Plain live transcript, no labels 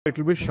It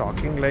will be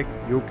shocking, like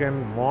you can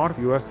morph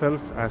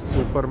yourself as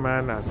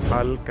Superman, as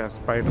Hulk, as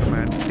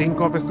Spider-Man. Think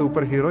of a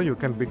superhero, you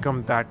can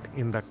become that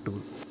in that tool.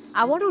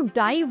 I want to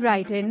dive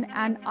right in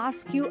and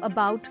ask you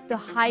about the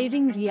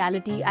hiring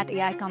reality at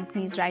AI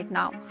companies right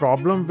now.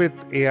 Problem with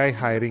AI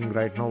hiring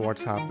right now,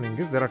 what's happening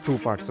is there are two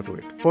parts to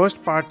it.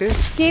 First part is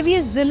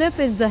KVS Dileep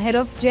is the head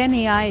of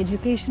GenAI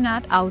Education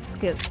at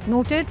Outskill,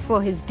 noted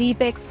for his deep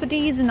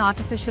expertise in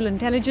artificial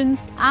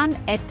intelligence and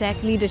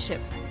edtech leadership.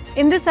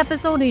 In this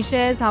episode, he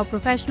shares how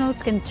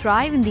professionals can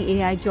thrive in the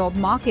AI job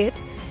market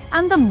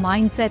and the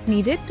mindset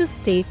needed to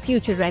stay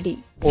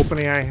future-ready.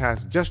 OpenAI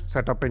has just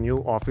set up a new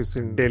office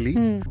in Delhi.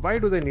 Why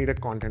do they need a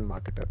content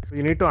marketer?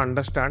 You need to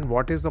understand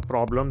what is the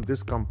problem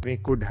this company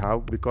could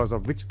have because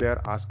of which they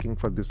are asking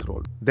for this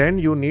role. Then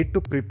you need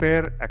to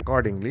prepare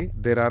accordingly.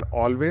 There are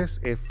always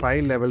a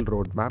 5-level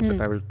roadmap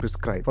that I will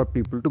prescribe for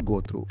people to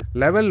go through.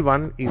 Level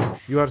 1 is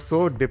you are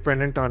so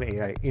dependent on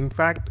AI. In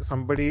fact,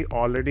 somebody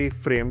already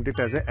framed it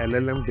as a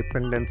LLM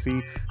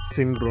dependency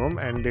syndrome,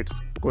 and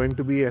it's going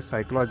to be a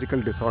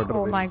psychological disorder.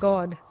 Oh my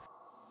God.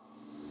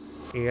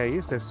 AI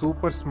is a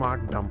super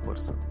smart, dumb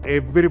person.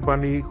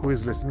 Everybody who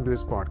is listening to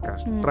this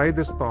podcast, try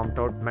this prompt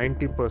out,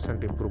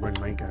 90% improvement,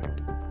 my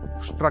guarantee.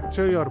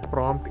 Structure your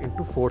prompt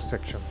into 4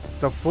 sections.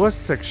 The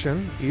first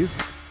section is